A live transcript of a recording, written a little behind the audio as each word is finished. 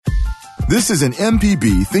This is an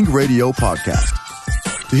MPB Think Radio podcast.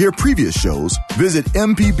 To hear previous shows, visit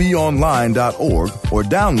mpbonline.org or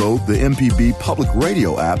download the MPB Public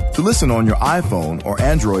Radio app to listen on your iPhone or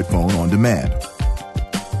Android phone on demand.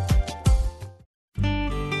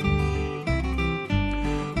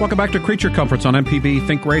 Welcome back to Creature Comforts on MPB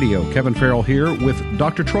Think Radio. Kevin Farrell here with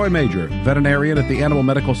Dr. Troy Majure, veterinarian at the Animal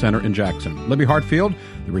Medical Center in Jackson. Libby Hartfield,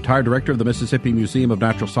 the retired director of the Mississippi Museum of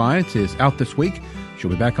Natural Science, is out this week. She'll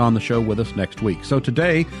be back on the show with us next week. So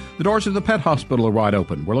today, the doors of the pet hospital are wide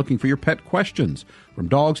open. We're looking for your pet questions, from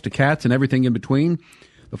dogs to cats and everything in between.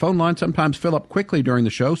 The phone lines sometimes fill up quickly during the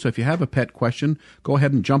show, so if you have a pet question, go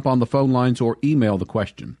ahead and jump on the phone lines or email the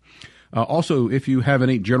question. Also, if you have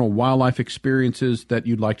any general wildlife experiences that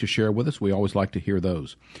you'd like to share with us, we always like to hear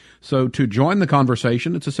those. So to join the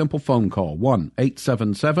conversation, it's a simple phone call,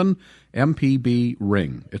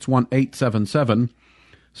 1-877-MPB-RING. It's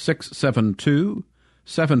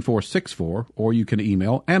 1-877-672-7464, or you can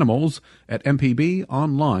email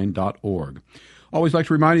animals@mpbonline.org. Always like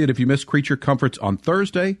to remind you that if you miss Creature Comforts on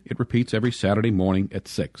Thursday, it repeats every Saturday morning at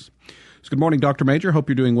 6. So good morning, Dr. Majure. Hope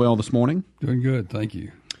you're doing well this morning. Doing good, thank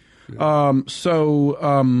you.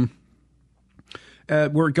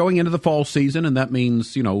 We're going into the fall season, and that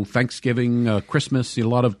means, Thanksgiving, Christmas. A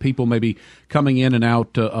lot of people may be coming in and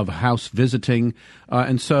out of house visiting.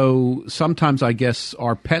 And so sometimes I guess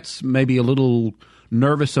our pets may be a little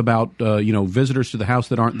nervous about, visitors to the house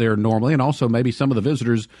that aren't there normally. And also maybe some of the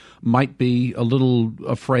visitors might be a little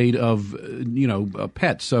afraid of,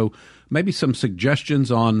 pets. So maybe some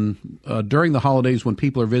suggestions on during the holidays when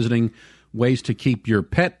people are visiting, ways to keep your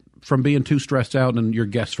pet from being too stressed out and your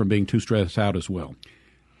guests from being too stressed out as well.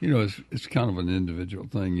 It's kind of an individual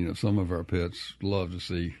thing. Some of our pets love to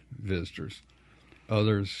see visitors.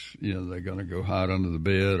 Others, they're going to go hide under the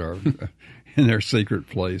bed or in their secret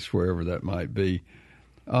place, wherever that might be.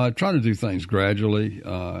 Try to do things gradually.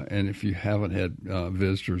 And if you haven't had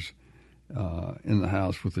visitors in the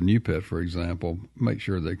house with a new pet, for example, make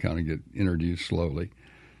sure they kind of get introduced slowly.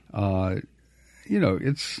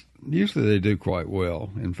 It's usually they do quite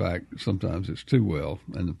well. In fact, sometimes it's too well,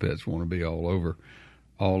 and the pets want to be all over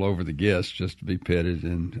the guests just to be petted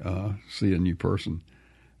and see a new person.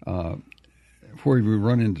 Where we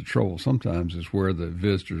run into trouble sometimes is where the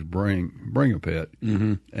visitors bring a pet,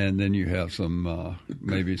 and then you have some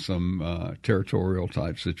maybe some territorial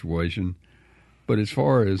type situation. But as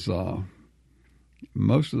far as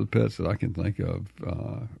most of the pets that I can think of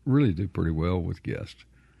really do pretty well with guests.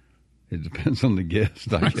 It depends on the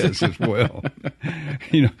guest, I guess, as well.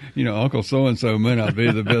 Uncle so-and-so may not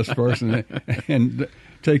be the best person. And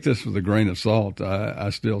take this with a grain of salt. I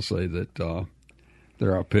still say that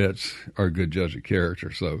our pets are a good judge of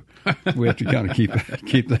character. So we have to kind of keep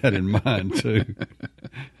that in mind, too.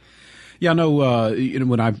 Yeah,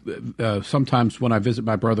 no. Sometimes when I visit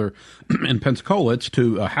my brother in Pensacola, it's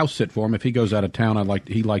to house sit for him. If he goes out of town,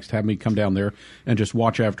 he likes to have me come down there and just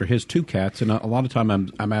watch after his two cats. And a lot of time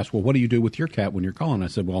I'm asked, well, what do you do with your cat when you're calling? I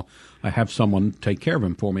said, well, I have someone take care of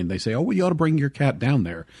him for me. And they say, oh, well, you ought to bring your cat down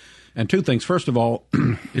there. And two things. First of all,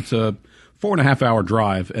 it's a 4.5-hour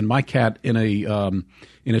drive, and my cat in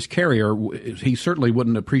his carrier, he certainly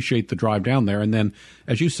wouldn't appreciate the drive down there. And then,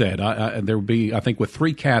 as you said, there would be, I think, with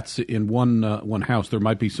 3 cats in one house, there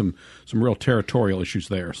might be some real territorial issues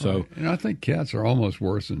there. So, right. And I think cats are almost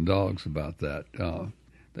worse than dogs about that.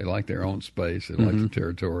 They like their own space. They like the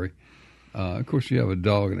territory. Of course, you have a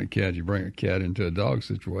dog and a cat. You bring a cat into a dog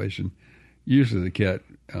situation. Usually, the cat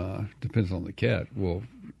depends on the cat. Will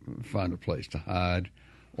find a place to hide,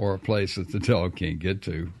 or a place that the dog can't get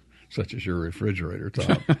to, such as your refrigerator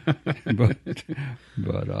top. but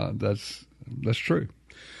that's true.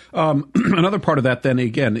 Another part of that, then,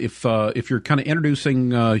 again, if you're kind of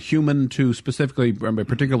introducing human to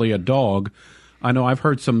particularly a dog, I know I've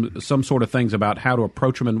heard some sort of things about how to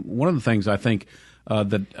approach them, and one of the things I think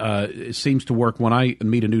that seems to work when I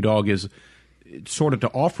meet a new dog is sort of to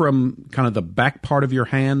offer them kind of the back part of your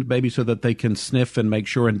hand, maybe so that they can sniff and make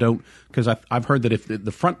sure and don't, because I've heard that if the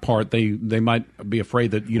front part, they might be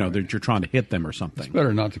afraid that, that you're trying to hit them or something. It's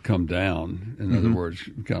better not to come down. In other words,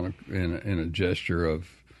 kind of in a gesture of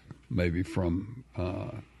maybe from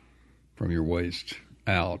your waist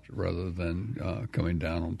out rather than coming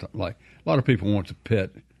down on top. Like a lot of people want to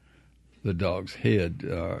pet the dog's head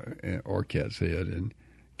or cat's head, and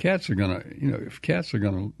cats are gonna, if cats are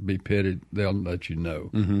gonna be petted, they'll let you know.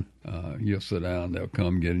 You'll sit down, they'll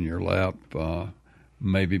come get in your lap,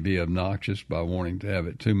 maybe be obnoxious by wanting to have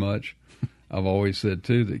it too much. I've always said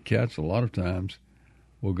too that cats a lot of times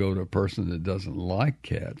will go to a person that doesn't like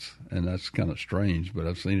cats, and that's kind of strange, but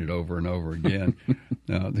I've seen it over and over again.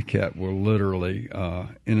 The cat will literally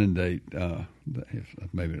inundate,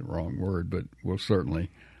 maybe the wrong word, but will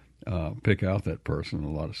certainly pick out that person in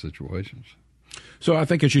a lot of situations. So I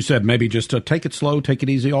think, as you said, maybe just take it slow, take it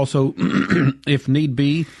easy. Also, if need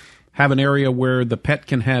be, have an area where the pet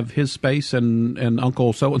can have his space and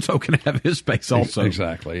Uncle so-and-so can have his space also.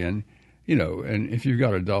 Exactly. And, and if you've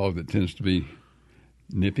got a dog that tends to be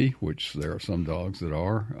nippy, which there are some dogs that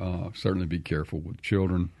are, certainly be careful with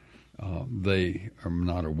children. They are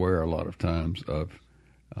not aware a lot of times of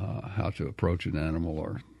how to approach an animal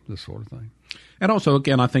or this sort of thing. And also,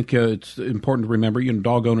 again, I think it's important to remember,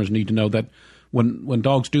 dog owners need to know that when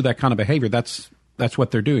dogs do that kind of behavior, that's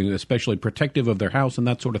what they're doing, especially protective of their house and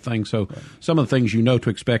that sort of thing. So some of the things to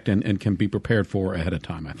expect and can be prepared for ahead of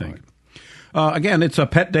time, I think. Right. Again, it's a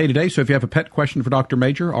pet day today, so if you have a pet question for Dr.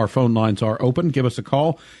 Majure, our phone lines are open. Give us a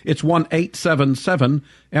call. It's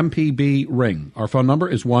 1-877-MPB-RING. Our phone number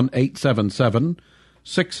is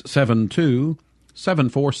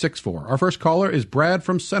 1-877-672-7464. Our first caller is Brad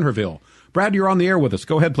from Centerville. Brad, you're on the air with us.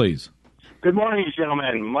 Go ahead, please. Good morning,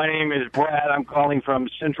 gentlemen. My name is Brad. I'm calling from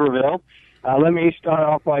Centerville. Let me start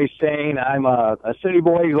off by saying I'm a city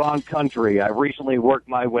boy on country. I've recently worked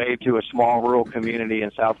my way to a small rural community in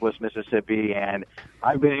southwest Mississippi, and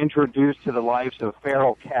I've been introduced to the lives of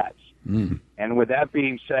feral cats. And with that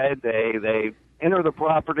being said, they enter the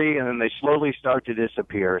property, and then they slowly start to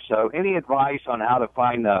disappear. So any advice on how to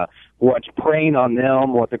find what's preying on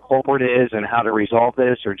them, what the culprit is, and how to resolve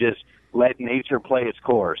this, or just let nature play its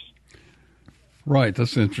course? Right,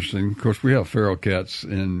 that's interesting. Of course, we have feral cats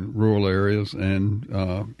in rural areas and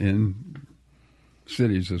in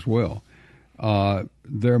cities as well.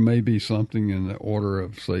 There may be something in the order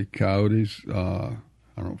of, say, coyotes. I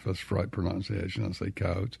don't know if that's the right pronunciation. I say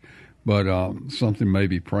coyotes. But something may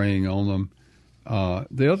be preying on them.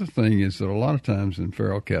 The other thing is that a lot of times in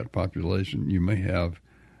feral cat population, you may have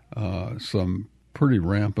some pretty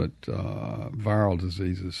rampant viral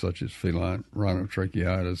diseases such as feline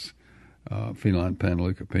rhinotracheitis, feline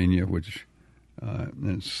panleukopenia, which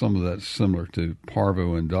and some of that's similar to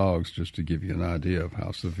parvo in dogs, just to give you an idea of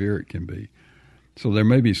how severe it can be. So there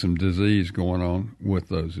may be some disease going on with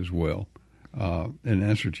those as well. In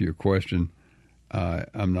answer to your question,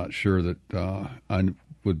 I'm not sure that I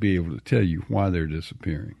would be able to tell you why they're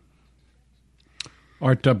disappearing. All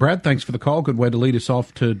right, Brad, thanks for the call. Good way to lead us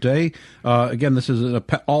off today. Again, this is an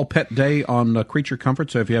all-pet day on Creature Comfort,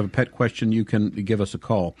 so if you have a pet question, you can give us a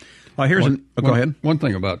call. Go ahead. One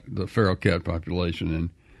thing about the feral cat population, and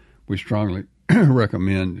we strongly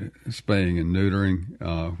recommend spaying and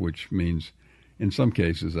neutering, which means in some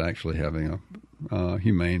cases actually having a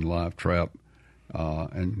humane live trap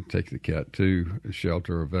and take the cat to a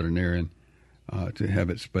shelter or veterinarian to have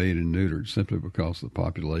it spayed and neutered, simply because the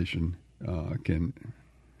population can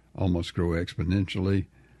almost grow exponentially,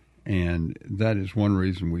 and that is one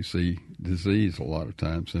reason we see disease a lot of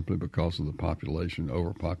times, simply because of the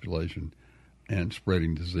overpopulation, and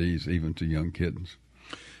spreading disease even to young kittens.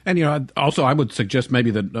 And also I would suggest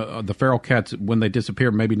maybe that the feral cats, when they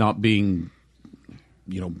disappear, maybe not being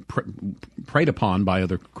preyed upon by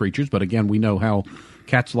other creatures, but again, we know how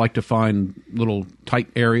cats like to find little tight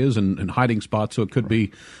areas and hiding spots, so it could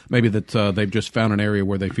be maybe that they've just found an area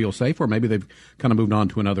where they feel safe, or maybe they've kind of moved on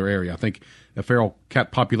to another area. I think a feral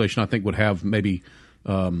cat population, would have maybe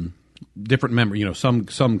different members,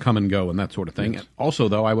 some come and go and that sort of thing. Yes. Also,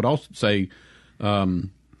 though, I would also say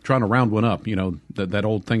trying to round one up, that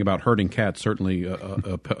old thing about herding cats certainly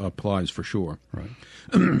applies for sure. Right.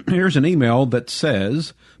 Here's an email that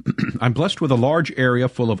says, I'm blessed with a large area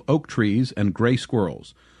full of oak trees and gray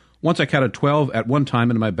squirrels. Once I counted 12 at one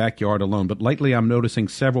time in my backyard alone, but lately I'm noticing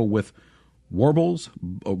several with warbles,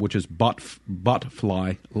 which is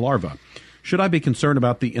botfly larvae. Should I be concerned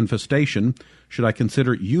about the infestation? Should I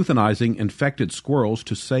consider euthanizing infected squirrels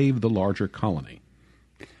to save the larger colony?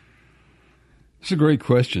 It's a great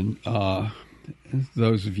question.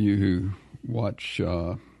 Those of you who watch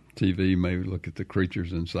TV may look at the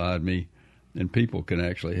creatures inside me, and people can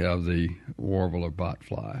actually have the warble or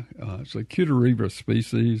botfly. It's a Cuterebrus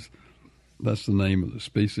species. That's the name of the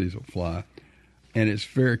species of fly, and it's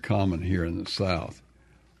very common here in the South.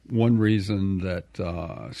 One reason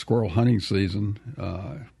that squirrel hunting season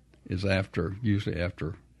is usually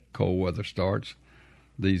after cold weather starts.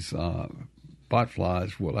 These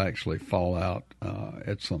botflies will actually fall out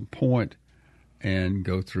at some point and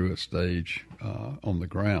go through a stage on the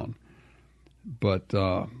ground. But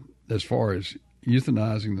as far as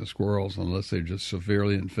euthanizing the squirrels, unless they're just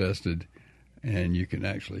severely infested and you can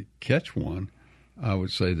actually catch one, I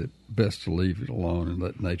would say that best to leave it alone and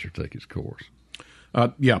let nature take its course.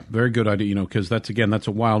 Yeah, very good idea. Because that's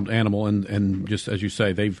a wild animal, and just as you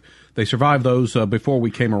say, they survived those before we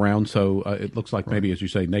came around. So it looks like maybe, as you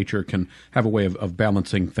say, nature can have a way of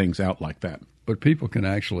balancing things out like that. But people can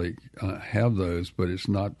actually have those, but it's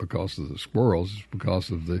not because of the squirrels. It's because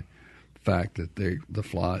of the fact that the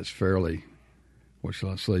fly is fairly, what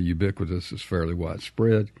shall I say, ubiquitous. It's fairly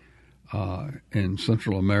widespread. In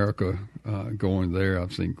Central America, going there,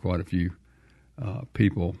 I've seen quite a few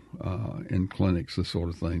people in clinics, this sort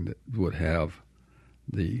of thing, that would have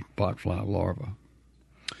the botfly larva.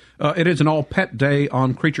 It is an all-pet day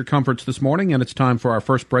on Creature Comforts this morning, and it's time for our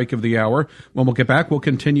first break of the hour. When we'll get back, we'll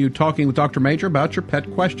continue talking with Dr. Majure about your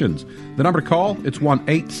pet questions. The number to call, it's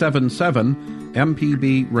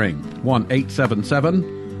 1-877-MPB-RING,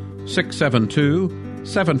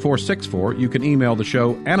 1-877-672-7464. You can email the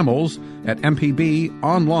show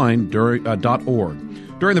animals@mpbonline.org.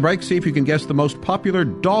 During the break, see if you can guess the most popular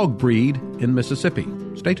dog breed in Mississippi.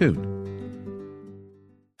 Stay tuned.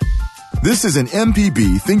 This is an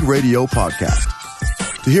MPB Think Radio podcast.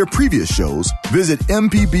 To hear previous shows, visit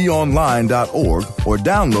mpbonline.org or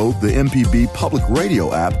download the MPB Public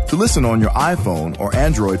Radio app to listen on your iPhone or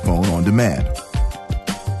Android phone on demand.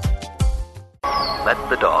 Let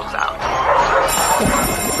the dogs out.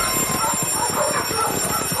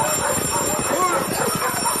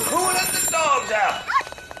 Who let the dogs out?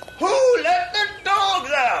 Who let the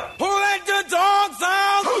dogs out? Who let the dogs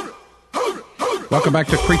out? Welcome back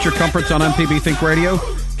to Creature Comforts on MPB Think Radio.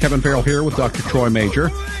 Kevin Farrell here with Dr. Troy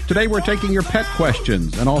Majure. Today we're taking your pet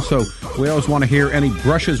questions, and also we always want to hear any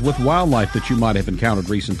brushes with wildlife that you might have encountered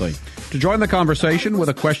recently. To join the conversation with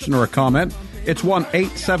a question or a comment, it's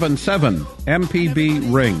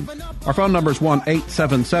 1-877-MPB-RING. Our phone number is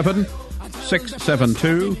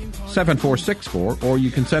 1-877-672-7464, or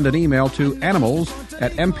you can send an email to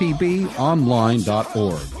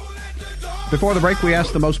animals@mpbonline.org. Before the break, we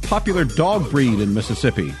asked the most popular dog breed in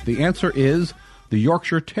Mississippi. The answer is the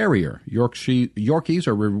Yorkshire Terrier. Yorkies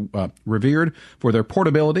are revered for their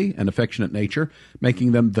portability and affectionate nature,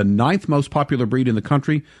 making them the 9th most popular breed in the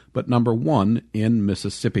country, but number 1 in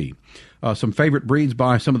Mississippi. Some favorite breeds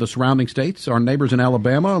by some of the surrounding states. Our neighbors in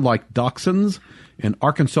Alabama like Dachshunds. In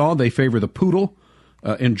Arkansas, they favor the Poodle.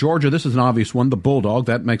 In Georgia, this is an obvious one, the Bulldog.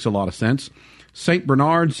 That makes a lot of sense. St.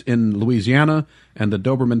 Bernards in Louisiana, and the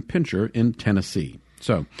Doberman Pinscher in Tennessee.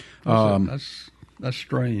 So that's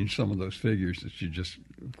strange, some of those figures that you just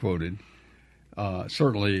quoted.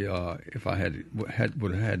 Certainly, if I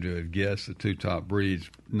would have had to have guessed the 2 top breeds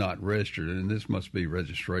not registered, and this must be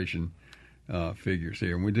registration figures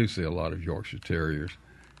here. And we do see a lot of Yorkshire Terriers,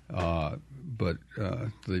 but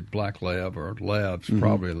the Black Lab or Labs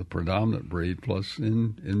probably the predominant breed. Plus,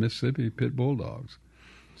 in Mississippi, Pit Bulldogs.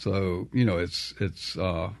 So it's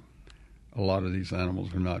a lot of these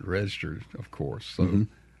animals are not registered, of course. So.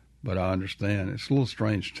 But I understand it's a little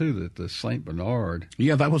strange too that the Saint Bernard,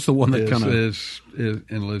 that was the one that is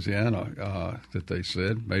in Louisiana. That they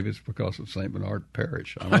said maybe it's because of Saint Bernard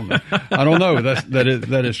Parish. I don't know. I don't know.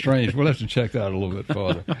 That is strange. We'll have to check that out a little bit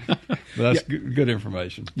further. But that's good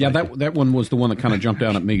information. Yeah, that one was the one that kind of jumped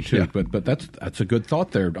out at me too. Yeah. But that's a good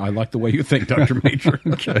thought there. I like the way you think, Dr. Majure.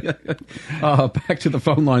 Okay. Back to the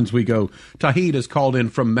phone lines we go. Tahid is called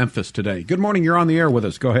in from Memphis today. Good morning. You're on the air with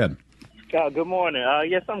us. Go ahead. Good morning.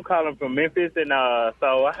 Yes, I'm calling from Memphis, and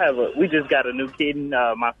so we just got a new kitten,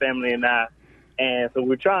 my family and I, and so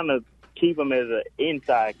we're trying to keep him as an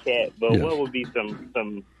inside cat. But what would be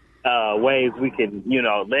some ways we can,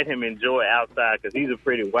 let him enjoy outside, because he's a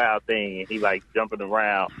pretty wild thing and he likes jumping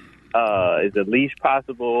around. Is a leash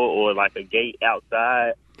possible, or like a gate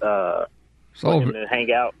outside for him to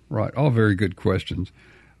hang out? Right. All very good questions,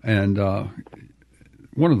 and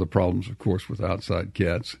one of the problems, of course, with outside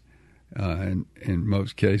cats. And in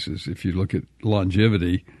most cases, if you look at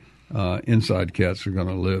longevity, inside cats are going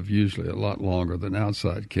to live usually a lot longer than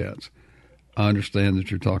outside cats. I understand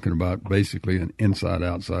that you're talking about basically an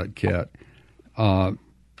inside-outside cat. I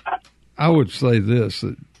would say this,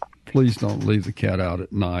 that please don't leave the cat out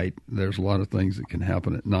at night. There's a lot of things that can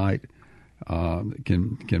happen at night that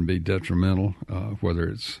can be detrimental, whether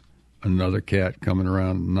it's another cat coming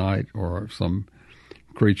around at night or some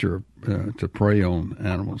creature to prey on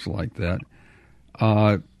animals like that.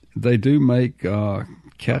 They do make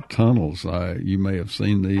cat tunnels. You may have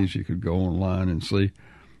seen these. You could go online and see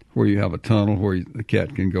where you have a tunnel where the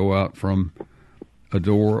cat can go out from a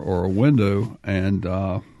door or a window and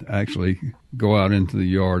actually go out into the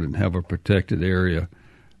yard and have a protected area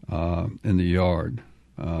in the yard.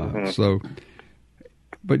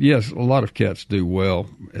 But yes, a lot of cats do well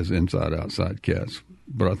as inside-outside cats.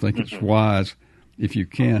 But I think it's wise if you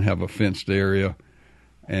can, have a fenced area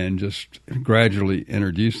and just gradually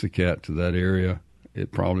introduce the cat to that area,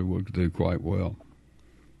 it probably will do quite well.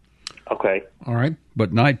 Okay. All right.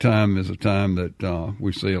 But nighttime is a time that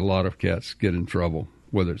we see a lot of cats get in trouble,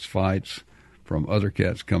 whether it's fights from other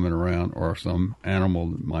cats coming around or some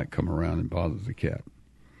animal that might come around and bother the cat.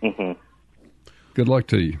 Mm-hmm. Good luck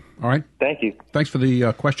to you. All right. Thank you. Thanks for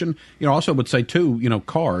the question. Also would say, too,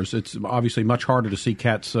 cars, it's obviously much harder to see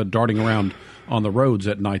cats darting around on the roads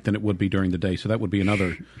at night than it would be during the day. So that would be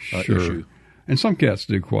another issue. And some cats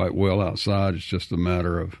do quite well outside. It's just a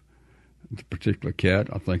matter of the particular cat.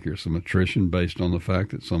 I think there's some attrition based on the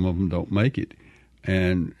fact that some of them don't make it.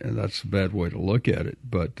 And that's a bad way to look at it.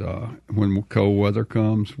 But when cold weather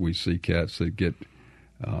comes, we see cats that get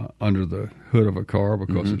under the hood of a car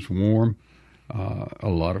because it's warm. A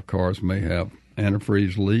lot of cars may have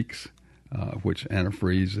antifreeze leaks, which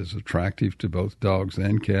antifreeze is attractive to both dogs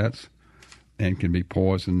and cats and can be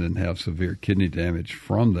poisoned and have severe kidney damage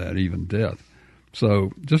from that, even death.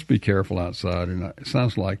 So just be careful outside. And it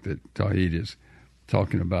sounds like that Tauheed is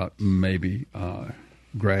talking about maybe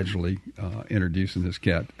gradually introducing this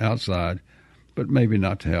cat outside, but maybe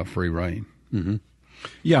not to have free rein. Mm-hmm.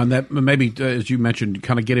 Yeah, and that maybe, as you mentioned,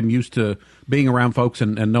 kind of get him used to being around folks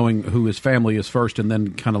and knowing who his family is first, and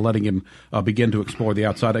then kind of letting him begin to explore the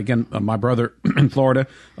outside. Again, my brother in Florida,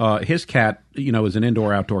 his cat, is an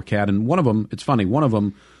indoor-outdoor cat, and one of them, it's funny, one of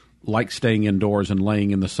them likes staying indoors and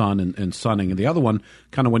laying in the sun and sunning. And the other one,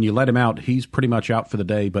 kind of when you let him out, he's pretty much out for the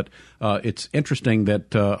day. But it's interesting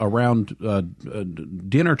that around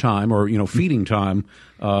dinner time or, feeding time,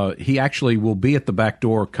 he actually will be at the back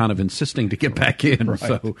door kind of insisting to get back in. Right.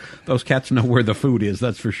 So those cats know where the food is,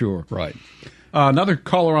 that's for sure. Right. Another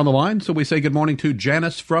caller on the line. So we say good morning to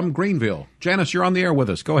Janice from Greenville. Janice, you're on the air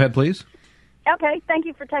with us. Go ahead, please. Okay. Thank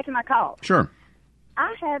you for taking my call. Sure.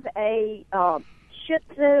 I have a Shih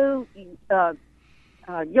Tzu,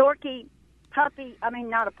 Yorkie puppy. I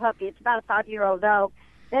mean, not a puppy. It's about a 5-year-old dog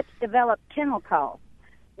that's developed kennel cough.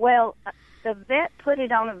 Well, the vet put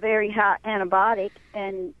it on a very high antibiotic,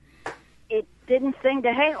 and it didn't seem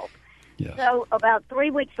to help. Yes. So about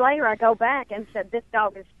 3 weeks later, I go back and said, this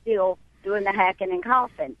dog is still doing the hacking and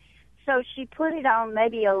coughing. So she put it on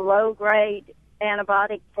maybe a low-grade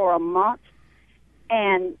antibiotic for a month,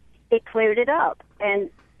 and it cleared it up.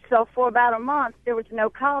 And so for about a month, there was no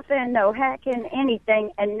coughing, no hacking,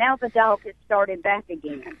 anything, and now the dog has started back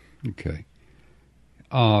again. Okay.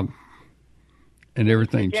 And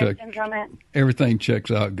everything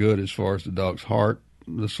checks out good as far as the dog's heart,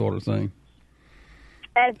 this sort of thing?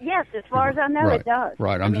 Yes, as far as I know, right. It does.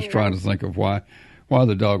 Right. I'm just trying to think of why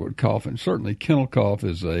the dog would cough. And certainly kennel cough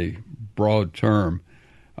is a broad term.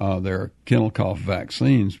 There are kennel cough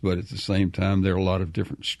vaccines, but at the same time, there are a lot of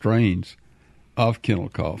different strains of kennel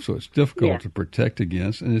cough, so it's difficult to protect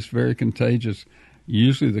against, and it's very contagious.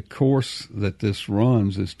 Usually the course that this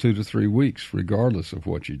runs is 2 to 3 weeks, regardless of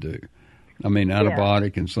what you do. I mean,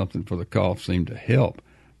 antibiotic and something for the cough seem to help,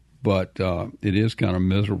 but it is kind of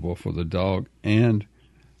miserable for the dog and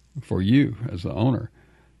for you as the owner.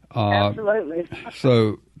 Absolutely.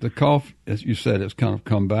 So the cough, as you said, has kind of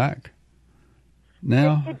come back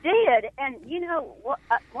now? It did, and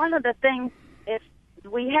one of the things is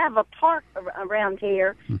we have a park around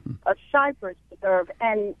here, a cypress preserve,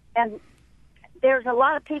 and there's a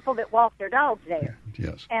lot of people that walk their dogs there.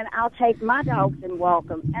 Yes. And I'll take my dogs and walk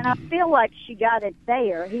them, and I feel like she got it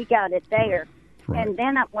there, he got it there, Right. And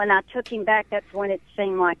then when I took him back, that's when it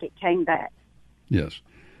seemed like it came back. Yes.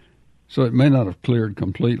 So it may not have cleared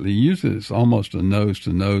completely. Usually it's almost a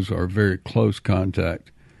nose-to-nose or very close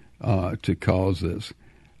contact to cause this.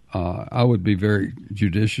 I would be very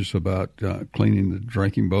judicious about cleaning the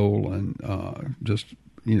drinking bowl and just,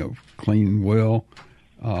 clean well.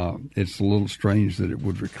 It's a little strange that it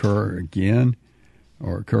would occur again.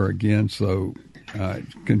 So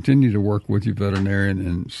continue to work with your veterinarian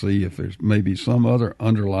and see if there's maybe some other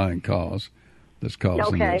underlying cause that's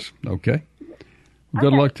causing this. Okay?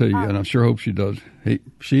 Good luck to you, and I sure hope she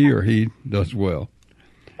or he does well.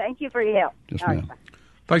 Thank you for your help. Yes, ma'am. Right.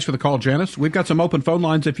 Thanks for the call, Janice. We've got some open phone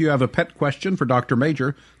lines if you have a pet question for Dr.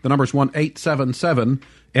 Majure. The number's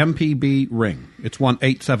 1-877-MPB-RING. It's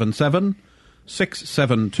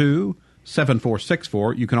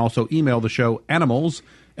 1-877-672-7464. You can also email the show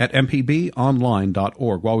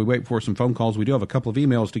animals@mpbonline.org. While we wait for some phone calls, we do have a couple of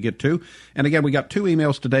emails to get to. And again, we got 2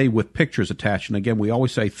 emails today with pictures attached. And again, we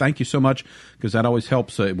always say thank you so much because that always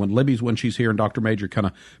helps when she's here and Dr. Majure kind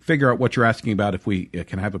of figure out what you're asking about if we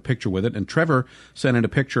can have a picture with it. And Trevor sent in a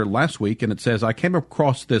picture last week, and it says, I came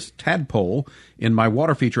across this tadpole in my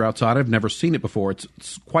water feature outside. I've never seen it before.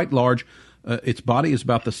 It's quite large. its body is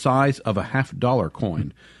about the size of a $50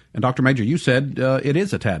 coin. And Dr. Majure, you said it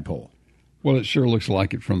is a tadpole. Well, it sure looks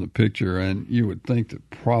like it from the picture, and you would think that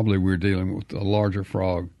probably we're dealing with a larger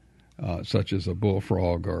frog, such as a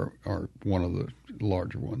bullfrog or one of the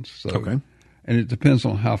larger ones. So, okay. And it depends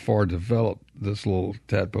on how far developed this little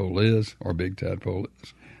tadpole is, or big tadpole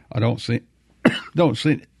is. I don't see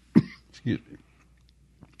excuse me.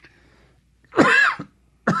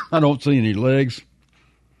 I don't see any legs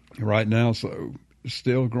right now, so it's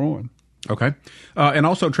still growing. Okay. And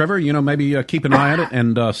also, Trevor, maybe keep an eye on it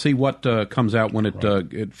and see what comes out when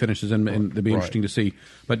it finishes, and it'd be interesting to see.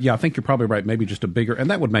 But, yeah, I think you're probably right. Maybe just a bigger,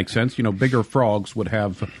 and that would make sense. Bigger frogs would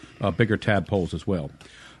have bigger tadpoles as well.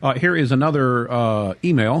 Here is another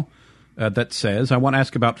email that says, I want to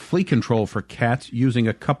ask about flea control for cats using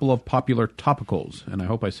a couple of popular topicals. And I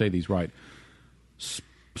hope I say these right.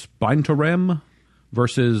 Spintorem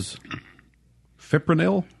versus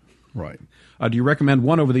fipronil. Right. Do you recommend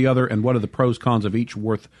one over the other, and what are the pros, cons of each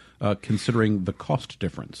worth considering the cost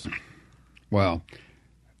difference? Well,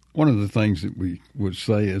 one of the things that we would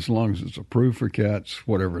say, as long as it's approved for cats,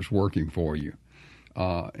 whatever's working for you.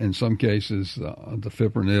 In some cases, the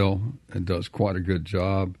fipronil does quite a good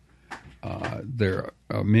job. There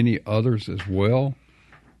are many others as well,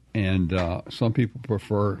 and some people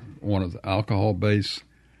prefer one of the alcohol-based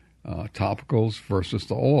topicals versus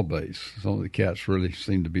the oil-based. Some of the cats really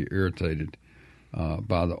seem to be irritated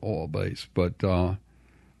by the oil base, but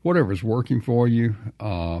whatever's working for you.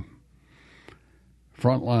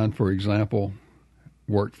 Frontline, for example,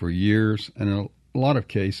 worked for years, and in a lot of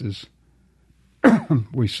cases,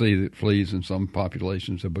 we see that fleas in some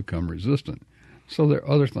populations have become resistant. So there are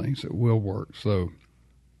other things that will work. So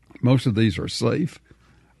most of these are safe,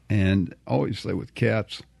 and I always say with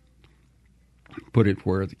cats, put it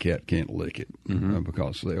where the cat can't lick it,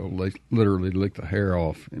 because they'll literally lick the hair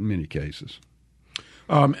off in many cases.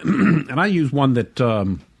 And I use one that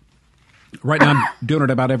right now I'm doing it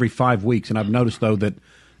about every 5 weeks, and I've noticed though that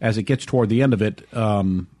as it gets toward the end of it,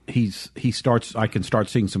 I can start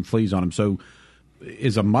seeing some fleas on him. So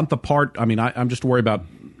is a month apart? I mean, I'm just worried about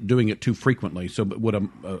doing it too frequently. So would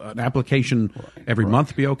an application every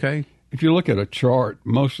month be okay? If you look at a chart,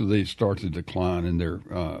 most of these start to decline in their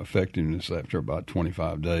effectiveness after about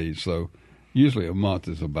 25 days. So usually a month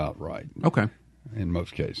is about right. Okay. In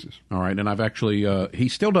most cases. All right, and I've actually, he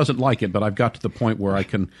still doesn't like it, but I've got to the point where I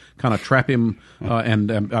can kind of trap him,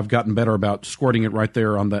 and I've gotten better about squirting it right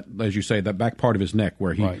there on that, as you say, that back part of his neck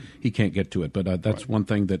where he can't get to it. But that's one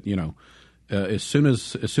thing that, as soon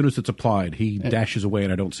as it's applied, he dashes away,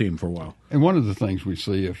 and I don't see him for a while. And one of the things we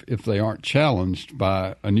see, if they aren't challenged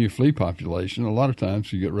by a new flea population, a lot of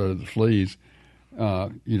times you get rid of the fleas,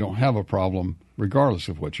 you don't have a problem regardless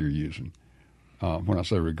of what you're using. When I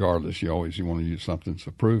say regardless, you want to use something that's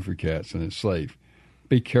approved for cats and it's safe.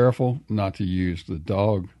 Be careful not to use the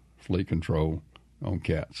dog flea control on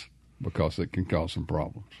cats, because it can cause some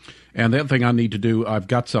problems. And the other thing I need to do, I've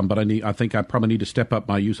got some, but I think I probably need to step up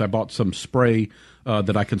my use. I bought some spray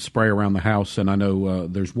that I can spray around the house, and I know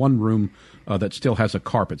there's one room that still has a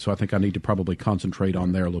carpet, so I think I need to probably concentrate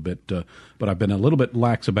on there a little bit. But I've been a little bit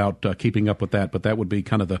lax about keeping up with that, but that would be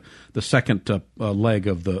kind of the second leg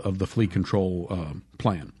of the flea control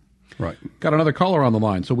plan. Right. Got another caller on the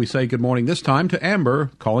line, so we say good morning this time to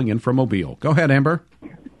Amber, calling in from Mobile. Go ahead, Amber.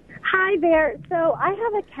 Hi there. So I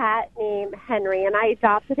have a cat named Henry, and I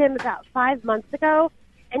adopted him about 5 months ago,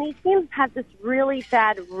 and he seems to have this really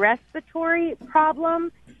bad respiratory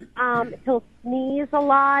problem. He'll sneeze a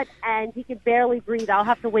lot, and he can barely breathe. I'll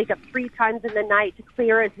have to wake up 3 times in the night to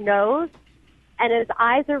clear his nose, and his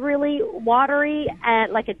eyes are really watery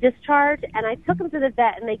and like a discharge, and I took him to the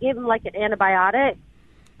vet, and they gave him like an antibiotic.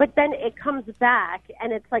 But then it comes back,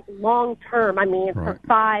 and it's like long term. I mean, for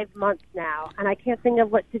 5 months now, and I can't think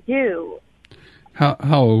of what to do.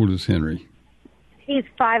 How old is Henry? He's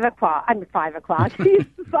 5 o'clock. I'm 5 o'clock. He's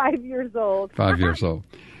 5 years old. 5 years old.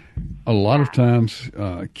 A lot of times,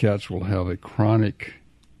 cats will have a chronic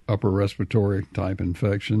upper respiratory type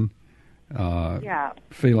infection. Feline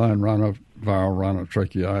viral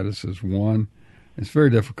rhinotracheitis is one. It's very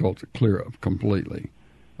difficult to clear up completely.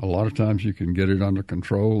 A lot of times you can get it under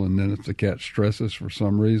control, and then if the cat stresses for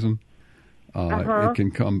some reason, it can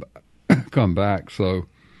come back. So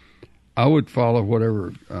I would follow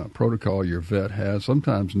whatever protocol your vet has.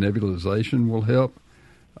 Sometimes nebulization will help.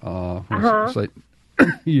 Say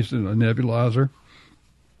using a nebulizer.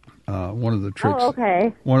 One of the tricks.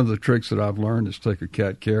 One of the tricks that I've learned is take a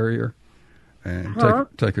cat carrier and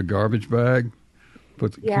take a garbage bag,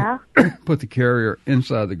 put the carrier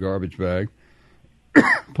inside the garbage bag.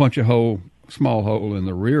 Punch a small hole in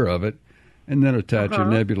the rear of it, and then attach a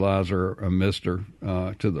nebulizer or a mister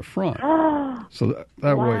to the front. So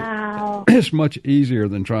that Wow. way it's much easier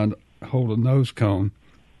than trying to hold a nose cone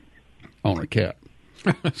on a cat.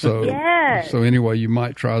 So, Yes. so anyway, you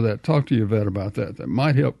might try that. Talk to your vet about that. That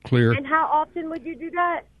might help clear. And how often would you do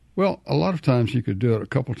that? Well, a lot of times you could do it a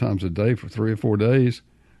couple times a day for 3 or 4 days,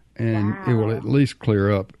 and it will at least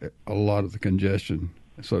clear up a lot of the congestion.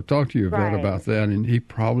 So talk to your vet about that, and he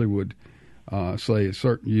probably would say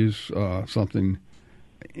use something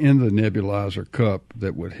in the nebulizer cup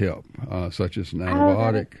that would help, such as an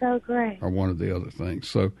antibiotic so great. or one of the other things.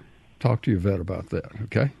 So talk to your vet about that,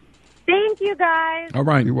 okay? Thank you, guys. All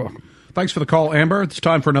right. You're welcome. Thanks for the call, Amber. It's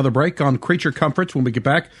time for another break on Creature Comforts. When we get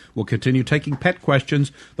back, we'll continue taking pet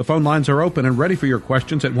questions. The phone lines are open and ready for your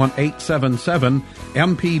questions at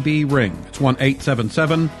 1-877-MPB-RING. It's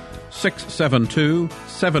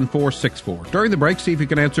 1-877-672-7464. During the break, see if you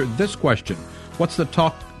can answer this question. What's the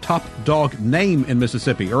top dog name in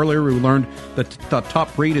Mississippi? Earlier, we learned that the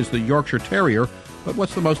top breed is the Yorkshire Terrier, but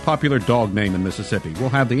what's the most popular dog name in Mississippi? We'll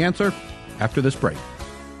have the answer after this break.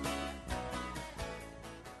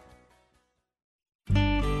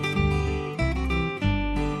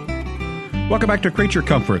 Welcome back to Creature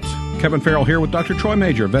Comforts. Kevin Farrell here with Dr. Troy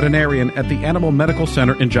Majure, veterinarian at the Animal Medical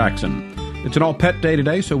Center in Jackson. It's an all-pet day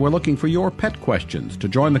today, so we're looking for your pet questions. To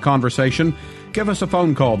join the conversation, give us a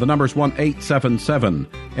phone call. The number's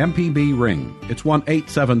 1-877-MPB-RING. It's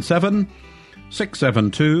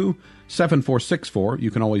 1-877-672-7464.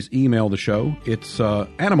 You can always email the show. It's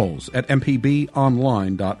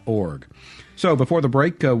animals@mpbonline.org. So before the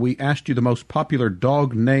break, we asked you the most popular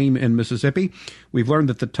dog name in Mississippi. We've learned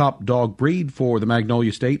that the top dog breed for the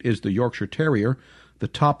Magnolia State is the Yorkshire Terrier. The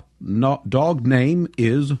top dog name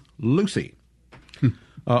is Lucy.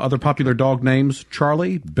 Other popular dog names,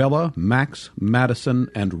 Charlie, Bella, Max,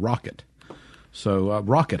 Madison, and Rocket. So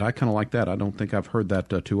Rocket, I kind of like that. I don't think I've heard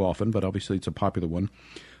that too often, but obviously it's a popular one.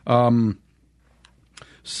 Earlier,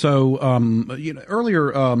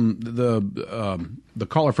 the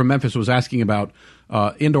caller from Memphis was asking about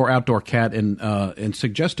indoor-outdoor cat and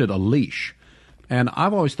suggested a leash. And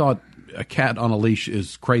I've always thought a cat on a leash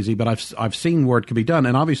is crazy, but I've seen where it can be done.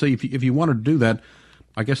 And obviously, if you wanted to do that,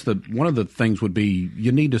 I guess one of the things would be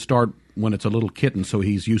you need to start when it's a little kitten so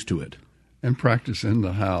he's used to it. And practice in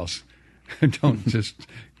the house. Don't just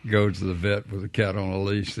go to the vet with a cat on a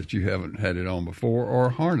leash that you haven't had it on before, or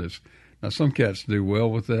a harness. Now, some cats do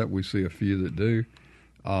well with that. We see a few that do.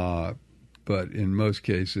 But in most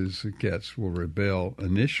cases, the cats will rebel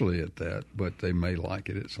initially at that, but they may like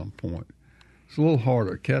it at some point. It's a little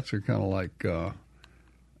harder. Cats are kind of like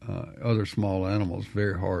other small animals,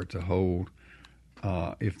 very hard to hold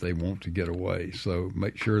if they want to get away. So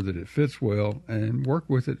make sure that it fits well and work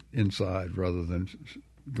with it inside rather than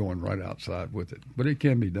going right outside with it. But it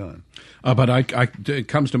can be done. But it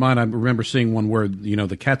comes to mind, I remember seeing one where,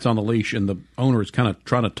 the cat's on the leash and the owner is kind of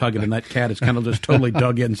trying to tug it, and that cat is kind of just totally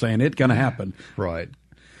dug in saying, it's going to happen. Right.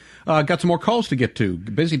 Got some more calls to get to.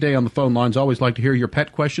 Busy day on the phone lines. Always like to hear your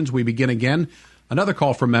pet questions. We begin again. Another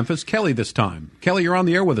call from Memphis. Kelly this time. Kelly, you're on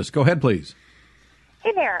the air with us. Go ahead, please.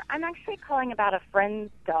 Hey there. I'm actually calling about a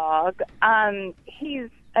friend's dog. He's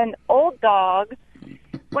an old dog,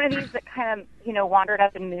 one of these that kind of, wandered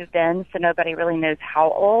up and moved in, so nobody really knows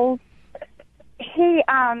how old. He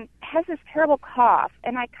has this terrible cough,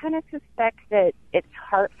 and I kind of suspect that it's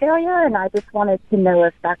heart failure, and I just wanted to know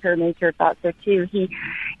if Dr. Majure thought so too. He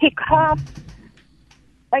coughs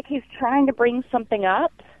like he's trying to bring something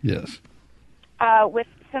up. Yes. With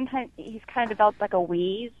sometimes he's kind of developed like a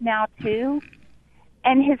wheeze now too,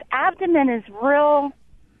 and his abdomen is real,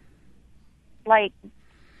 like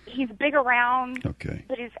he's big around, okay,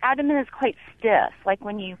 but his abdomen is quite stiff. Like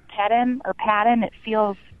when you pet him, it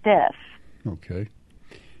feels stiff. Okay.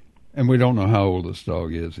 And we don't know how old this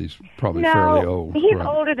dog is. He's probably fairly old. He's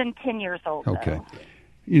older than 10 years old. Okay.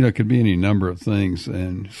 Though. It could be any number of things,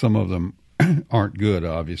 and some of them aren't good,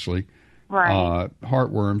 obviously. Right.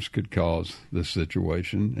 Heartworms could cause this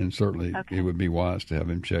situation, and certainly it would be wise to have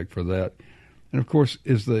him checked for that. And, of course,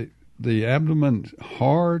 is the abdomen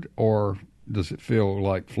hard, or does it feel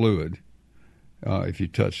like fluid if you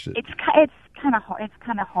touched it? It's kind of hard. It's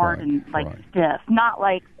kind of hard and stiff. Not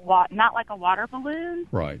like a water balloon.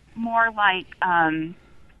 Right. More like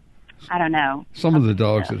I don't know. Some of the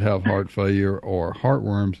dogs that have heart failure or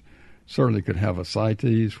heartworms certainly could have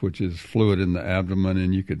ascites, which is fluid in the abdomen,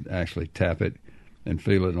 and you could actually tap it and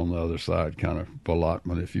feel it on the other side, kind of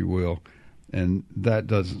ballottement, if you will. And that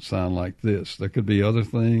doesn't sound like this. There could be other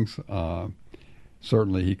things.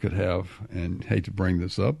 Certainly he could have, and hate to bring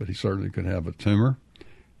this up, but he certainly could have a tumor.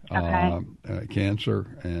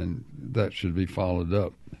 cancer, and that should be followed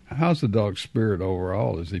up. How's the dog's spirit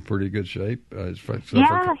overall? Is he pretty good shape?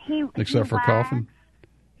 Except for coughing?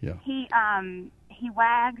 Yeah. He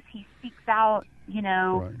wags. He speaks out,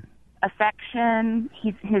 affection.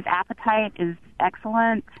 His appetite is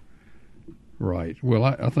excellent. Right. Well,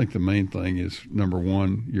 I think the main thing is, number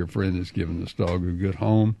one, your friend has given this dog a good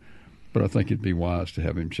home, but I think it'd be wise to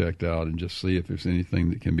have him checked out and just see if there's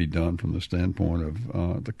anything that can be done from the standpoint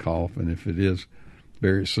of the cough. And if it is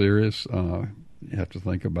very serious, you have to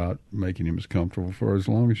think about making him as comfortable for as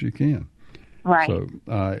long as you can. Right. So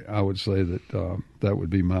I would say that that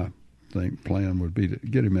would be my plan would be to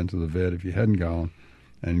get him into the vet if you hadn't gone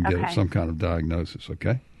and get some kind of diagnosis,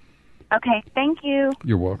 okay? Okay, thank you.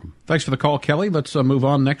 You're welcome. Thanks for the call, Kelly. Let's move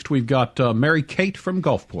on. Next, we've got Mary Kate from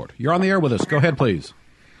Gulfport. You're on the air with us. Go ahead, please.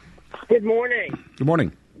 Good morning. Good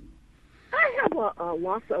morning. I have a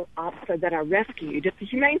Lhasa Apso that I rescued at the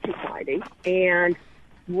Humane Society, and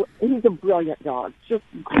he's a brilliant dog, just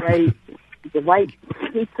great. He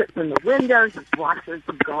sits in the window, he watches,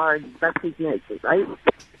 he guards, that's his nature, right?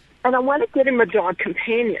 And I want to get him a dog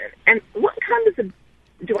companion. And what kind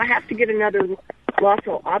do I have to get another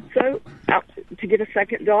Lhasa Apso to get a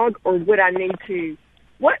second dog, or would I need to?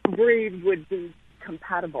 What breed would be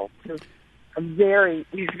compatible to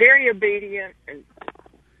he's very obedient and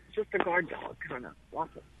just a guard dog kind of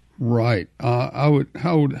Lhasa. Right. How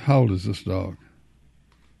old is this dog?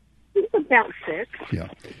 He's about 6. Yeah.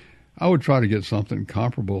 I would try to get something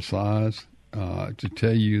comparable size to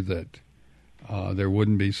tell you that there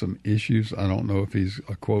wouldn't be some issues. I don't know if he's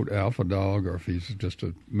a, quote, alpha dog or if he's just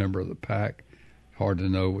a member of the pack. Hard to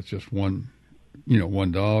know with just one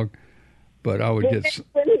dog. But I would when he's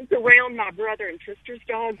around my brother and sister's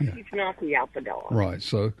dogs, he's not the alpha dog. Right.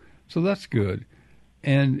 So that's good.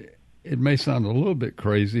 And it may sound a little bit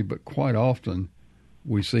crazy, but quite often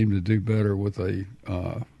we seem to do better with a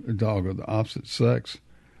dog of the opposite sex.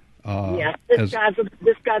 This guy's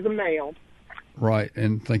a male. Right,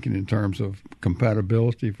 and thinking in terms of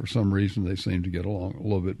compatibility, for some reason they seem to get along a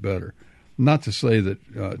little bit better. Not to say that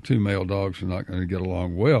two male dogs are not going to get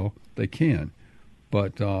along well. They can.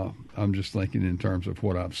 But I'm just thinking in terms of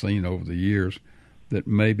what I've seen over the years, that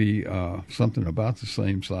maybe something about the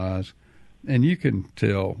same size. And you can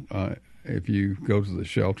tell if you go to the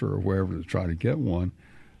shelter or wherever to try to get one,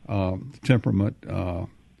 temperament, a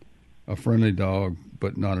friendly dog,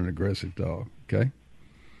 but not an aggressive dog, okay?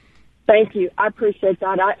 Thank you. I appreciate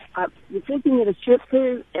that. I was thinking of a Shih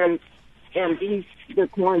Tzu, and they're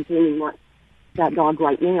quarantining that dog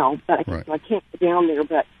right now, but I can't get down there.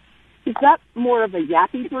 But is that more of a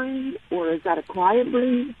yappy breed, or is that a quiet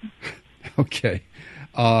breed? Okay.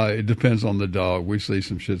 It depends on the dog. We see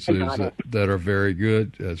some Shih Tzus that are very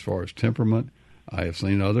good as far as temperament. I have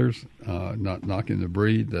seen others, not knocking the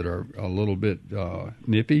breed, that are a little bit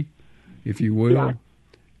nippy, if you will. Yeah.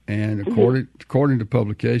 And according to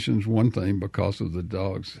publications, one thing, because of the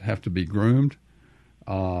dogs have to be groomed,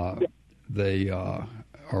 they are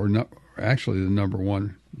actually the number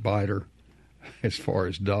one biter as far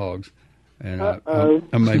as dogs. And I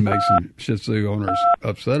may make some Shih Tzu owners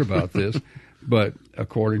upset about this, but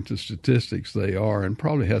according to statistics, they are, and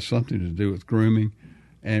probably has something to do with grooming.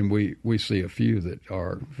 And we see a few that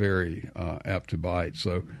are very apt to bite.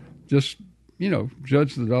 So just,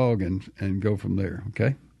 judge the dog and go from there,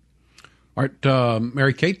 okay? All right,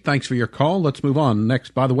 Mary Kate, thanks for your call. Let's move on.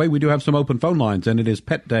 Next, by the way, we do have some open phone lines, and it is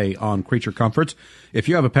Pet Day on Creature Comforts. If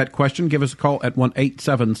you have a pet question, give us a call at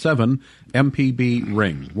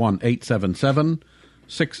 1-877-MPB-RING,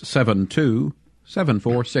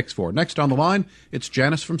 1-877-672-7464. Next on the line, it's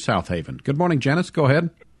Janice from South Haven. Good morning, Janice. Go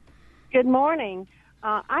ahead. Good morning.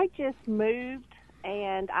 I just moved,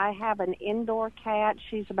 and I have an indoor cat.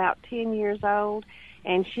 She's about 10 years old,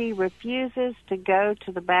 and she refuses to go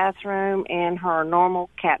to the bathroom in her normal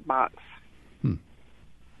cat box.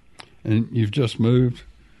 And you've just moved?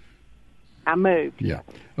 I moved. Yeah.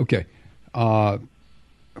 Okay.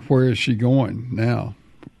 Where is she going now?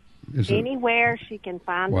 Anywhere she can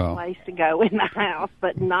find a place to go in the house,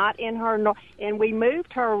 but not in her. And we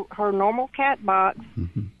moved her normal cat box,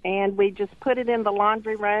 and we just put it in the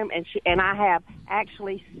laundry room. And I have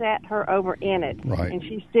actually set her over in it, right. And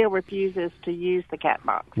she still refuses to use the cat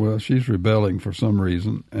box. Well, she's rebelling for some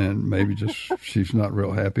reason, and maybe just she's not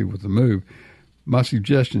real happy with the move. My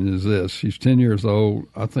suggestion is this: she's 10 years old.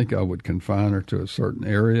 I think I would confine her to a certain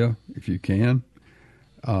area if you can.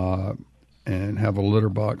 And have a litter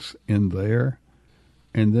box in there,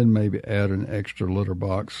 and then maybe add an extra litter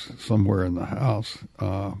box somewhere in the house.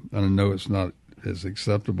 And I know it's not as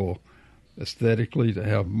acceptable aesthetically to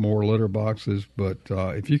have more litter boxes, but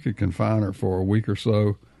if you could confine her for a week or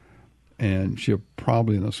so, and she'll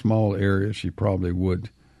probably, in a small area, she probably would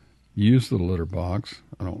use the litter box.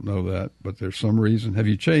 I don't know that, but there's some reason. Have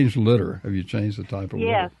you changed litter? Have you changed the type of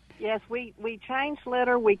litter? Yes, we changed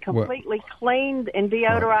litter. We completely cleaned and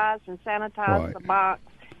deodorized and sanitized the box,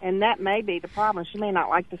 and that may be the problem. She may not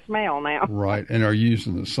like the smell now. Right, and are you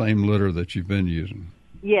using the same litter that you've been using?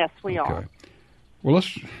 Yes, we are. Well,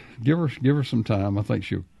 let's give her some time. I think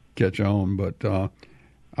she'll catch on, but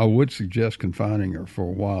I would suggest confining her for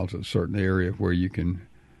a while to a certain area where you can,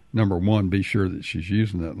 number one, be sure that she's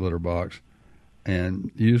using that litter box.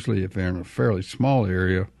 And usually if they're in a fairly small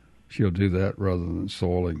area, she'll do that rather than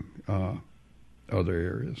soiling other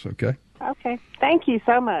areas, okay? Okay. Thank you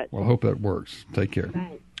so much. Well, I hope that works. Take care.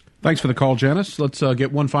 Thanks for the call, Janice. Let's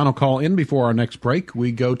get one final call in before our next break.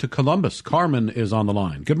 We go to Columbus. Carmen is on the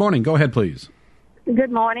line. Good morning. Go ahead, please.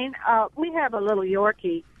 Good morning. We have a little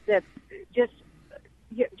Yorkie that just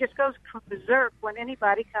goes berserk when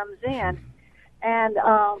anybody comes in. And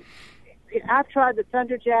I've tried the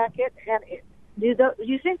Thunder Jacket, and do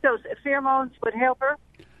you think those pheromones would help her?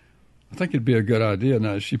 I think it'd be a good idea.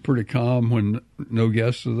 Now, is she pretty calm when no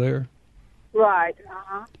guests are there? Right.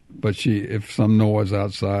 Uh-huh. But if some noise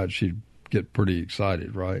outside, she'd get pretty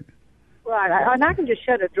excited, right? Right. And I can just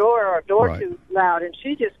shut a drawer or a door too loud, and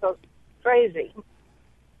she just goes crazy.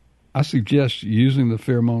 I suggest using the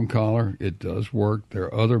pheromone collar. It does work. There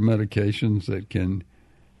are other medications that can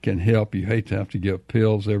help. You hate to have to give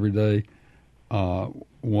pills every day.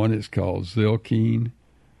 One is called Zilkine.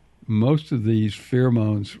 Most of these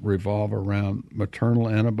pheromones revolve around maternal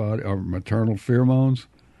antibody or maternal pheromones,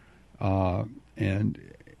 and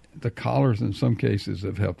the collars in some cases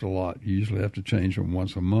have helped a lot. You usually have to change them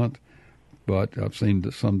once a month, but I've seen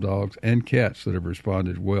some dogs and cats that have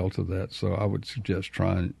responded well to that, so I would suggest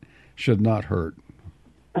trying it. Should not hurt.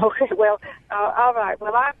 Okay, well, all right.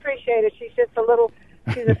 Well, I appreciate it. She's a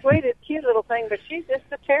sweet, cute little thing, but she's just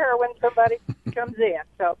a terror when somebody comes in.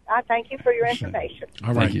 So I thank you for your information.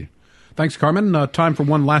 All right. Thank you. Thanks, Carmen. Time for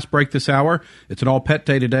one last break this hour. It's an all pet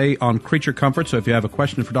day today on Creature Comfort, so if you have a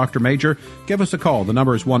question for Dr. Majure, give us a call. The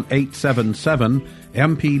number is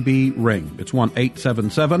 1-877-MPB-RING. It's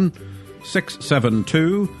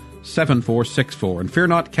 1-877-672-7464. And fear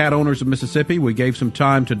not, cat owners of Mississippi, we gave some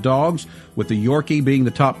time to dogs, with the Yorkie being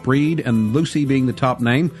the top breed and Lucy being the top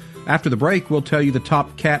name. After the break, we'll tell you the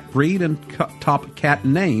top cat breed and top cat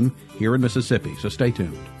name here in Mississippi, so stay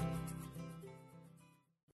tuned.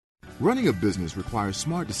 Running a business requires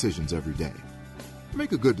smart decisions every day.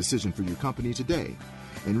 Make a good decision for your company today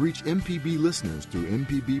and reach MPB listeners through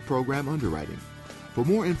MPB program underwriting. For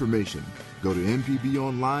more information, go to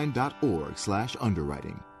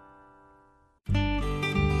mpbonline.org/underwriting.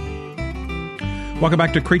 Welcome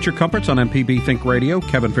back to Creature Comforts on MPB Think Radio.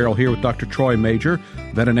 Kevin Farrell here with Dr. Troy Majure,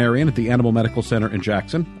 veterinarian at the Animal Medical Center in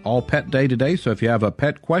Jackson. All pet day today, so if you have a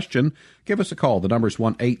pet question, give us a call. The number is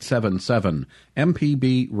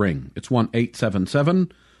 1-877-MPB-RING. It's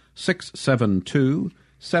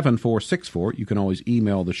 1-877-672-7464. You can always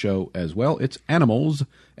email the show as well. It's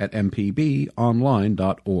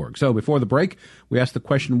animals@mpbonline.org. So before the break, we asked the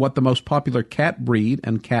question what the most popular cat breed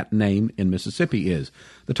and cat name in Mississippi is.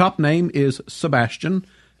 The top name is Sebastian,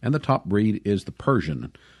 and the top breed is the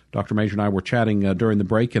Persian. Dr. Majure and I were chatting during the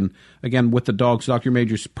break, and again, with the dogs, Dr.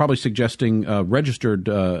 Majure's probably suggesting registered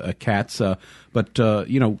cats, but, to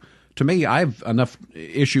me, I have enough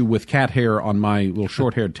issue with cat hair on my little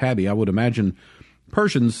short-haired tabby. I would imagine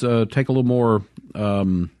Persians take a little more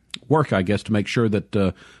work, I guess, to make sure that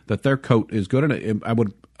that their coat is good. And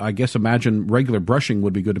I guess, imagine regular brushing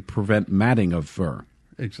would be good to prevent matting of fur.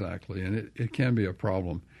 Exactly, and it can be a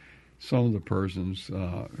problem. Some of the Persians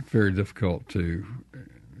very difficult to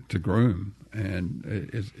groom, and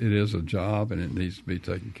it is a job, and it needs to be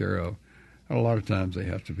taken care of. And a lot of times they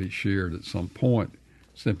have to be sheared at some point,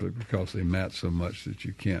 simply because they mat so much that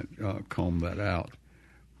you can't comb that out.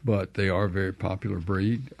 But they are a very popular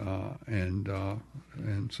breed, and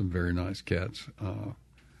some very nice cats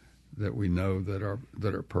that we know that are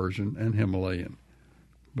Persian and Himalayan.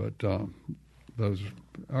 But those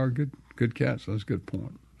are good cats. That's a good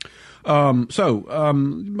point.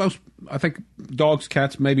 Most, I think, dogs,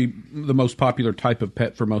 cats, maybe the most popular type of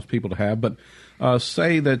pet for most people to have. But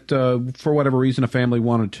say that for whatever reason a family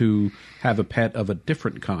wanted to have a pet of a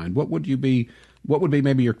different kind. What would be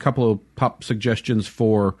maybe your couple of top suggestions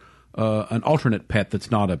for an alternate pet that's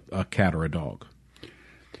not a cat or a dog?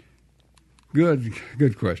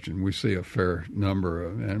 Good question. We see a fair number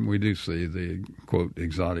of, and we do see the, quote,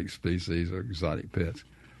 exotic species or exotic pets.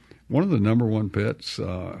 One of the number one pets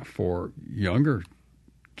for younger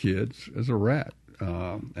kids is a rat.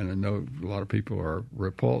 And I know a lot of people are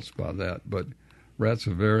repulsed by that, but Rats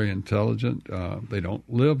are very intelligent. They don't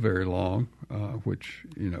live very long, which,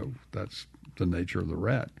 that's the nature of the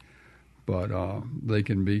rat. But they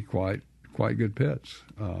can be quite good pets.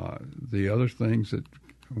 The other things that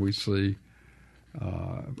we see,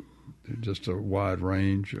 just a wide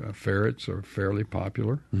range. Ferrets are fairly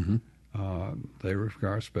popular. Mm-hmm. They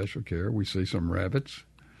require special care. We see some rabbits,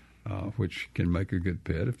 which can make a good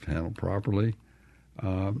pet if handled properly.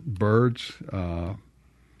 Birds,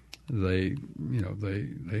 they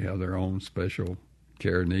have their own special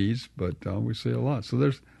care needs, but we see a lot. So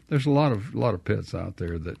there's a lot of pets out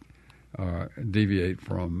there that deviate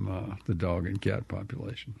from the dog and cat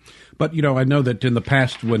population. But, I know that in the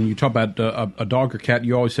past when you talk about a dog or cat,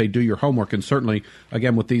 you always say do your homework. And certainly,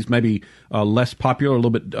 again, with these maybe less popular, a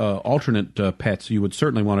little bit alternate pets, you would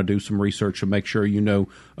certainly want to do some research and make sure you know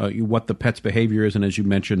what the pet's behavior is and, as you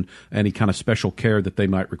mentioned, any kind of special care that they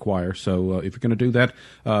might require. So if you're going to do that,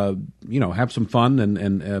 have some fun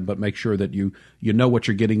and but make sure that you know what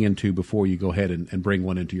you're getting into before you go ahead and bring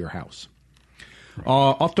one into your house.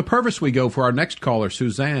 Off to Purvis we go for our next caller.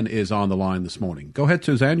 Suzanne is on the line this morning. Go ahead,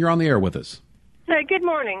 Suzanne. You're on the air with us. Hey, good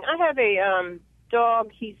morning. I have a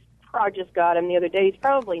dog. I just got him the other day. He's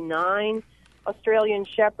probably 9, Australian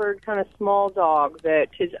Shepherd, kind of small dog that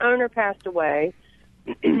his owner passed away,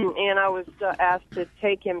 and I was asked to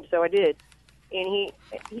take him, so I did. And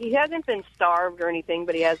he hasn't been starved or anything,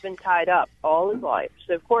 but he has been tied up all his life.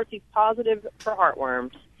 So, of course, he's positive for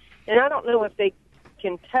heartworms. And I don't know if they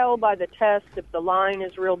can tell by the test if the line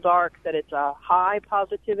is real dark that it's a high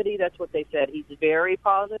positivity. That's what they said. He's very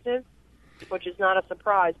positive, which is not a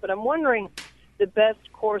surprise. But I'm wondering the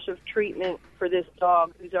best course of treatment for this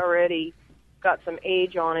dog who's already got some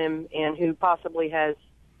age on him and who possibly has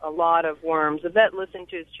a lot of worms. The vet listened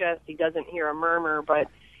to his chest. He doesn't hear a murmur, but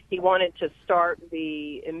he wanted to start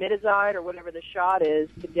the imidazide or whatever the shot is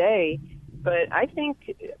today. But I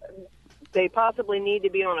think they possibly need to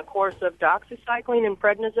be on a course of doxycycline and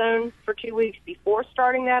prednisone for 2 weeks before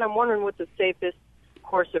starting that. I'm wondering what the safest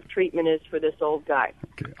course of treatment is for this old guy.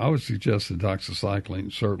 Okay, I would suggest the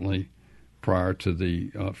doxycycline certainly prior to the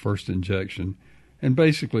first injection. And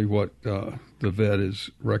basically what the vet is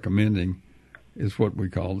recommending is what we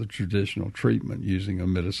call the traditional treatment, using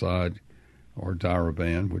imidazide or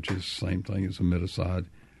Diraban, which is the same thing as imidazide,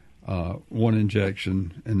 one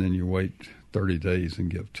injection, and then you wait 30 days and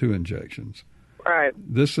give 2 injections. Right.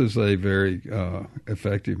 This is a very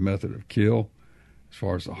effective method of kill as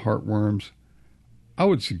far as the heartworms. I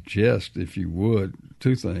would suggest, if you would,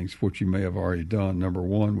 2 things, which you may have already done. Number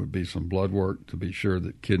 1 would be some blood work to be sure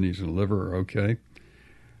that kidneys and liver are okay,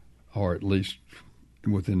 or at least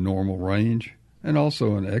within normal range, and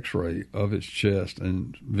also an x-ray of his chest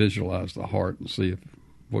and visualize the heart and see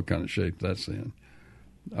what kind of shape that's in.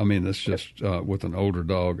 I mean, that's just with an older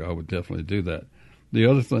dog, I would definitely do that. The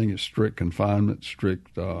other thing is strict confinement.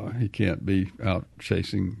 He can't be out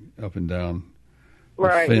chasing up and down the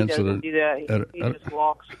right, fence. He doesn't do that. He just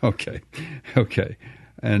walks. Okay.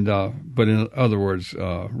 And but in other words,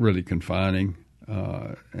 really confining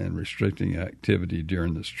and restricting activity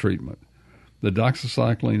during this treatment. The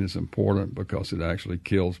doxycycline is important because it actually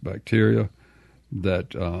kills bacteria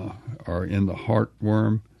that are in the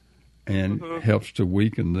heartworm and helps to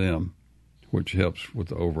weaken them, which helps with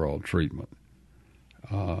the overall treatment.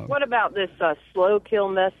 What about this slow kill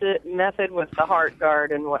method with the heart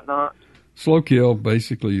guard and whatnot? Slow kill,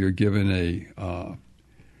 basically you're giving a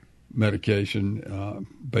medication.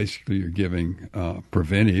 Basically you're giving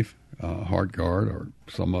preventive, heart guard or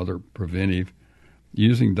some other preventive,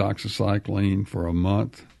 using doxycycline for a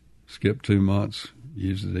month, skip 2 months,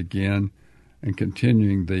 use it again, and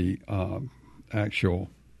continuing the actual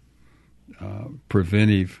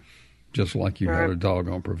preventive, just like you had a dog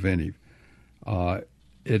on preventive.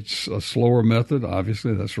 It's a slower method,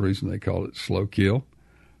 obviously. That's the reason they call it slow kill.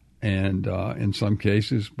 And in some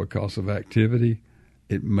cases, because of activity,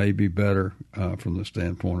 it may be better from the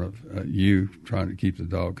standpoint of you trying to keep the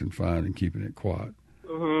dog confined and keeping it quiet.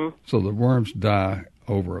 So the worms die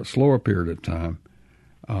over a slower period of time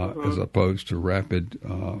as opposed to rapid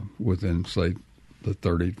within, say, the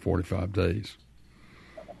 30 to 45 days.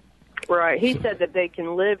 Right. He said that they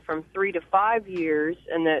can live from 3 to 5 years,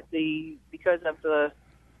 and that because of the,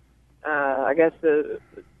 I guess the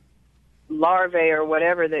larvae or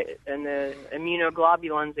whatever, and the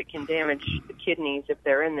immunoglobulins that can damage the kidneys if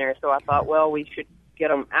they're in there. So I thought, well, we should get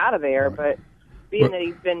them out of there. But being that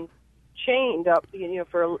he's been chained up,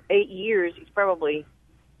 for 8 years, he's probably.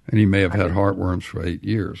 And he may have had heartworms for 8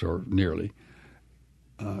 years or nearly.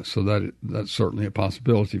 So that's certainly a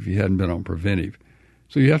possibility if he hadn't been on preventive.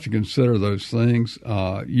 So you have to consider those things.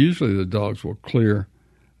 Usually the dogs will clear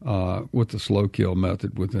with the slow kill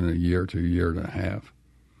method within a year to a year and a half.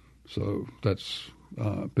 So that's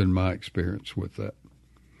been my experience with that.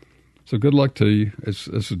 So good luck to you. It's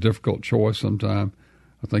a difficult choice sometimes.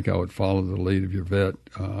 I think I would follow the lead of your vet,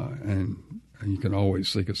 and you can always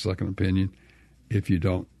seek a second opinion if you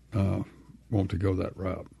don't want to go that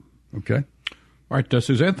route. Okay? All right,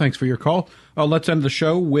 Suzanne, thanks for your call. Let's end the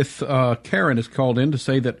show with Karen has called in to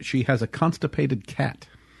say that she has a constipated cat.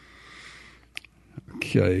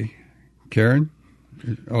 Okay. Karen?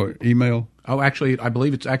 Oh, email? Oh, actually, I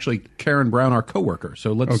believe it's actually Karen Brown, our coworker.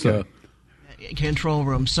 So let's... Okay. Control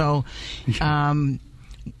room. So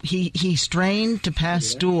he strained to pass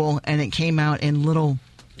stool, and it came out in little,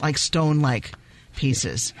 like, stone-like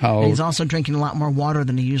pieces. How old? And he's also drinking a lot more water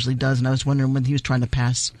than he usually does, and I was wondering when he was trying to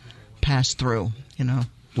pass through, you know.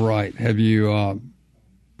 Right. Have you,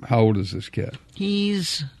 how old is this cat?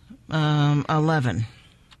 He's 11.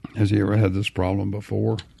 Has he ever had this problem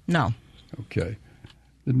before? No. Okay.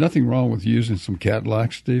 There's nothing wrong with using some cat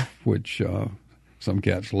laxative, which some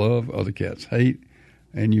cats love, other cats hate,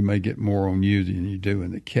 and you may get more on you than you do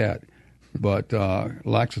in the cat. But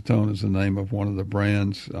Laxatone is the name of one of the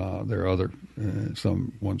brands. There are other,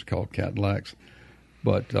 some ones called Cat Lax.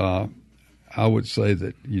 But I would say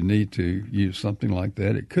that you need to use something like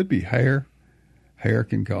that. It could be hair. Hair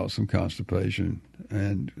can cause some constipation,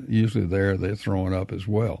 and usually they're throwing up as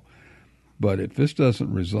well. But if this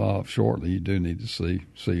doesn't resolve shortly, you do need to see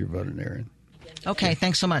your veterinarian. Okay,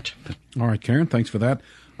 thanks so much. All right, Karen, thanks for that.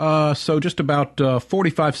 So just about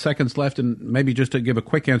 45 seconds left, and maybe just to give a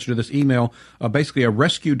quick answer to this email, basically a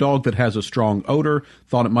rescue dog that has a strong odor,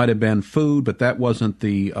 thought it might have been food, but that wasn't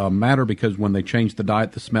the matter because when they changed the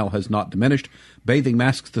diet, the smell has not diminished. Bathing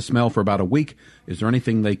masks the smell for about a week. Is there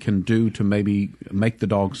anything they can do to maybe make the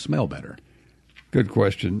dog smell better? Good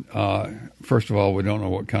question. First of all, we don't know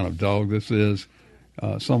what kind of dog this is.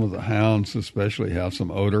 Some of the hounds especially have some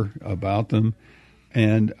odor about them.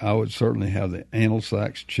 And I would certainly have the anal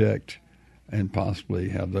sacs checked and possibly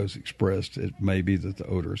have those expressed. It may be that the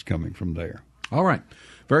odor is coming from there. All right.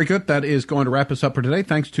 Very good. That is going to wrap us up for today.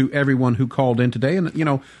 Thanks to everyone who called in today. And, you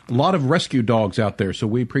know, a lot of rescue dogs out there, so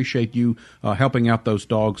we appreciate you helping out those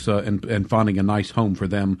dogs and finding a nice home for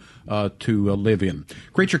them to live in.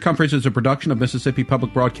 Creature Comforts is a production of Mississippi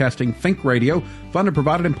Public Broadcasting Think Radio, funded and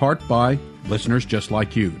provided in part by listeners just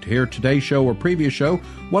like you. To hear today's show or previous show,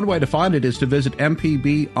 one way to find it is to visit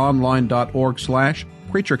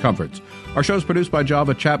mpbonline.org/Creature Comforts. Our show is produced by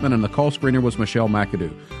Java Chapman, and the call screener was Michelle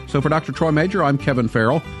McAdoo. So for Dr. Troy Majure, I'm Kevin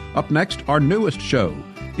Farrell. Up next, our newest show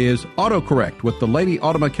is AutoCorrect with the lady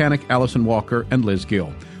auto mechanic Allison Walker and Liz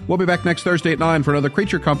Gill. We'll be back next Thursday at 9 for another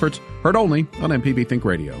Creature Comforts, heard only on MPB Think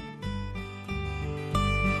Radio.